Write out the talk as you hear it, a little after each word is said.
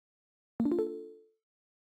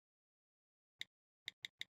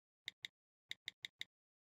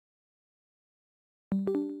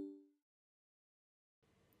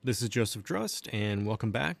This is Joseph Drust, and welcome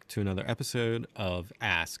back to another episode of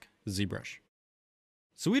Ask ZBrush.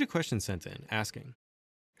 So we had a question sent in asking,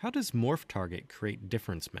 how does Morph Target Create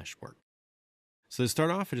Difference mesh work? So to start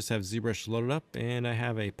off, I just have ZBrush loaded up, and I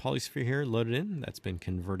have a polysphere here loaded in that's been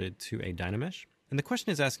converted to a dynamesh. And the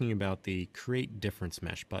question is asking about the Create Difference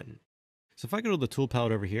Mesh button. So if I go to the tool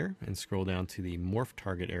palette over here and scroll down to the Morph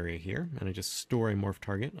Target area here, and I just store a Morph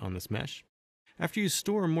Target on this mesh, after you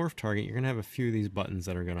store a Morph Target, you're going to have a few of these buttons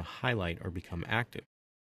that are going to highlight or become active.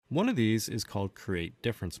 One of these is called Create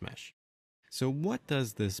Difference Mesh. So what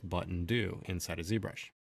does this button do inside of ZBrush?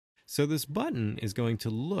 So this button is going to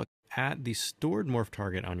look at the stored Morph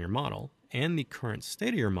Target on your model and the current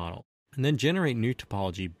state of your model, and then generate new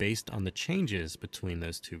topology based on the changes between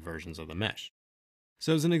those two versions of the mesh.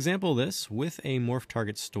 So as an example of this, with a Morph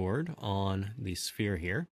Target stored on the sphere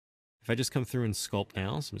here, if I just come through and sculpt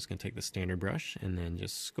now, so I'm just going to take the standard brush and then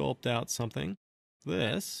just sculpt out something,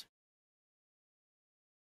 this,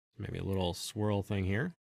 maybe a little swirl thing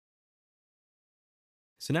here.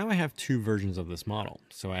 So now I have two versions of this model.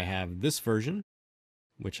 So I have this version,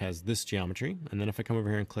 which has this geometry, and then if I come over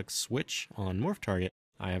here and click switch on Morph Target,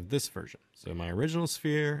 I have this version. So my original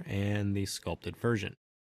sphere and the sculpted version.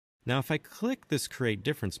 Now if I click this Create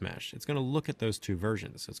Difference Mesh, it's going to look at those two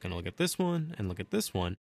versions. So it's going to look at this one and look at this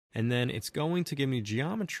one. And then it's going to give me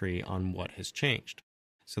geometry on what has changed.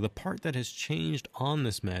 So the part that has changed on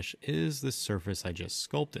this mesh is this surface I just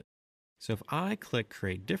sculpted. So if I click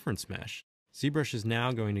Create Difference Mesh, ZBrush is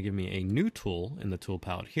now going to give me a new tool in the tool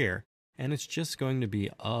palette here, and it's just going to be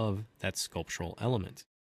of that sculptural element.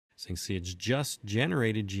 So you can see it's just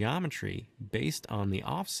generated geometry based on the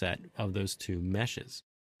offset of those two meshes.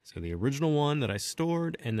 So the original one that I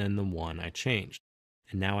stored and then the one I changed.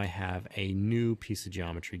 And now I have a new piece of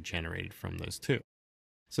geometry generated from those two.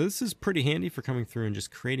 So this is pretty handy for coming through and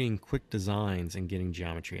just creating quick designs and getting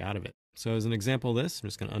geometry out of it. So as an example of this, I'm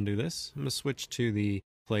just going to undo this. I'm going to switch to the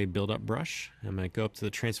Clay Buildup brush. I'm going to go up to the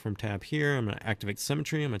Transform tab here. I'm going to activate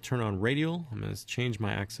Symmetry. I'm going to turn on Radial. I'm going to change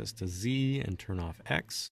my axis to Z and turn off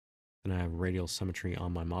X. Then I have Radial Symmetry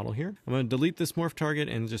on my model here. I'm going to delete this Morph Target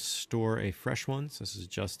and just store a fresh one. So this is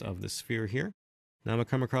just of the sphere here. Now I'm going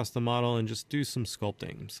to come across the model and just do some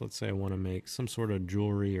sculpting. So let's say I want to make some sort of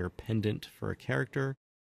jewelry or pendant for a character.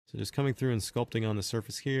 So just coming through and sculpting on the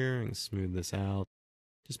surface here and smooth this out.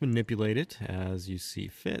 Just manipulate it as you see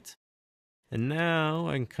fit. And now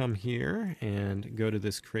I can come here and go to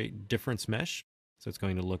this Create Difference Mesh. So it's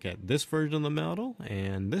going to look at this version of the model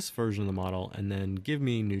and this version of the model and then give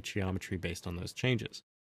me new geometry based on those changes.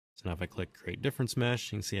 So now if I click Create Difference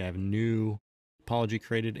Mesh, you can see I have new topology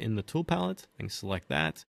created in the tool palette. I can select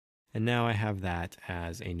that, and now I have that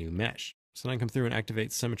as a new mesh. So now I come through and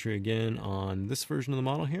activate symmetry again on this version of the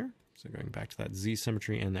model here. So going back to that Z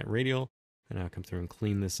symmetry and that radial, and now I come through and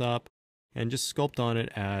clean this up and just sculpt on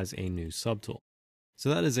it as a new subtool. So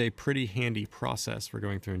that is a pretty handy process for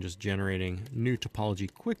going through and just generating new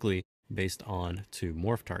topology quickly based on two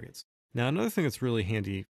morph targets. Now another thing that's really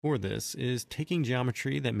handy for this is taking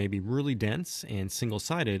geometry that may be really dense and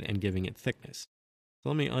single-sided and giving it thickness. So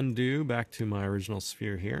let me undo back to my original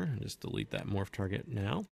sphere here and just delete that morph target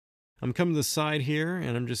now. I'm coming to the side here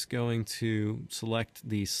and I'm just going to select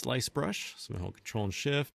the slice brush. So I'm going to hold Control and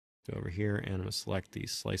Shift, go over here and I'm going to select the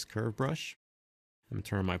slice curve brush. I'm going to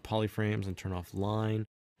turn on my polyframes and turn off line.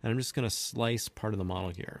 And I'm just going to slice part of the model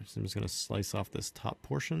here. So I'm just going to slice off this top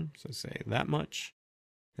portion. So say that much.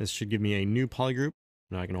 This should give me a new polygroup.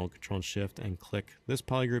 Now I can hold Control and Shift and click this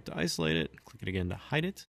polygroup to isolate it, click it again to hide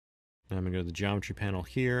it. Now I'm going to go to the Geometry panel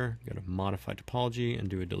here, go to Modify Topology, and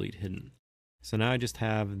do a Delete Hidden. So now I just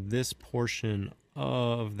have this portion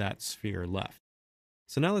of that sphere left.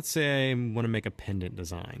 So now let's say I want to make a pendant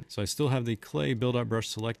design. So I still have the Clay Buildup brush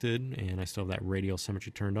selected, and I still have that Radial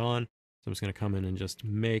Symmetry turned on. So I'm just going to come in and just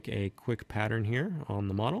make a quick pattern here on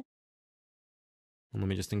the model. And let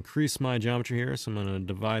me just increase my geometry here. So I'm going to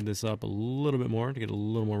divide this up a little bit more to get a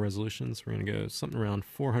little more resolution. So we're going to go something around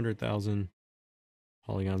 400,000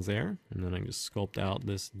 polygons there. And then I can just sculpt out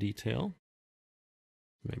this detail.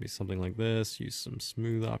 Maybe something like this. Use some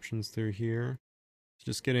smooth options through here.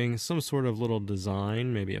 Just getting some sort of little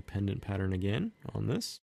design, maybe a pendant pattern again on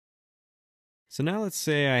this. So now let's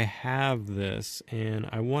say I have this and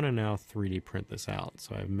I want to now 3D print this out.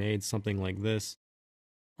 So I've made something like this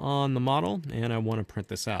on the model and I want to print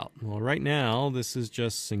this out. Well, right now this is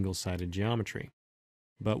just single-sided geometry.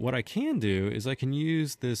 But what I can do is I can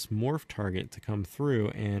use this morph target to come through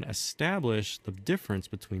and establish the difference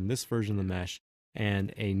between this version of the mesh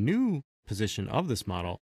and a new position of this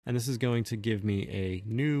model. And this is going to give me a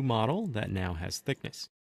new model that now has thickness.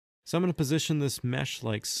 So I'm going to position this mesh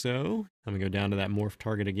like so. I'm going to go down to that morph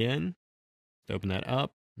target again. Open that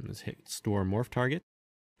up. And just hit store morph target.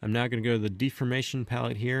 I'm now going to go to the deformation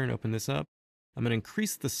palette here and open this up. I'm going to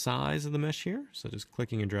increase the size of the mesh here. So just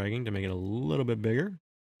clicking and dragging to make it a little bit bigger.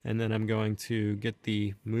 And then I'm going to get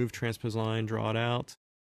the move transpose line, draw it out,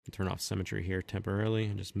 and turn off symmetry here temporarily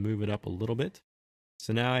and just move it up a little bit.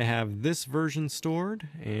 So now I have this version stored.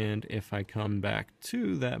 And if I come back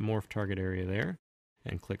to that morph target area there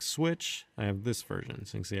and click switch, I have this version.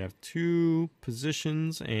 So you can see I have two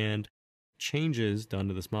positions and changes done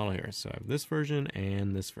to this model here. So I have this version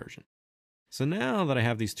and this version. So now that I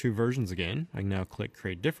have these two versions again, I can now click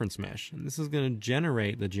Create Difference Mesh, and this is going to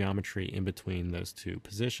generate the geometry in between those two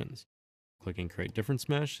positions. Clicking Create Difference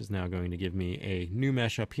Mesh is now going to give me a new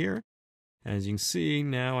mesh up here. As you can see,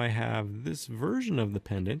 now I have this version of the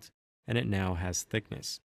pendant, and it now has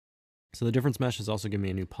thickness. So the difference mesh has also given me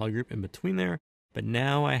a new polygroup in between there, but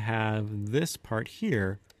now I have this part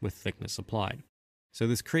here with thickness applied. So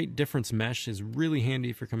this Create Difference Mesh is really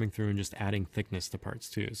handy for coming through and just adding thickness to parts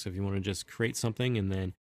too. So if you want to just create something and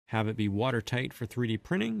then have it be watertight for 3D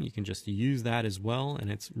printing, you can just use that as well, and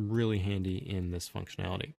it's really handy in this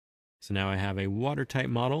functionality. So now I have a watertight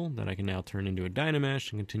model that I can now turn into a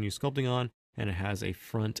dynamesh and continue sculpting on, and it has a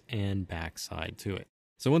front and back side to it.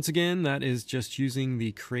 So once again, that is just using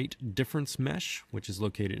the Create Difference Mesh, which is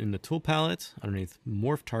located in the tool palette underneath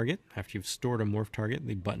Morph Target. After you've stored a Morph Target,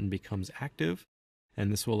 the button becomes active.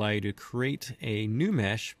 And this will allow you to create a new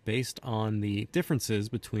mesh based on the differences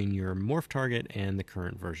between your morph target and the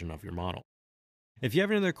current version of your model. If you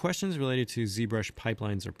have any other questions related to ZBrush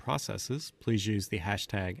pipelines or processes, please use the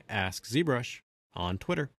hashtag AskZBrush on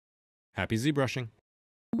Twitter. Happy ZBrushing!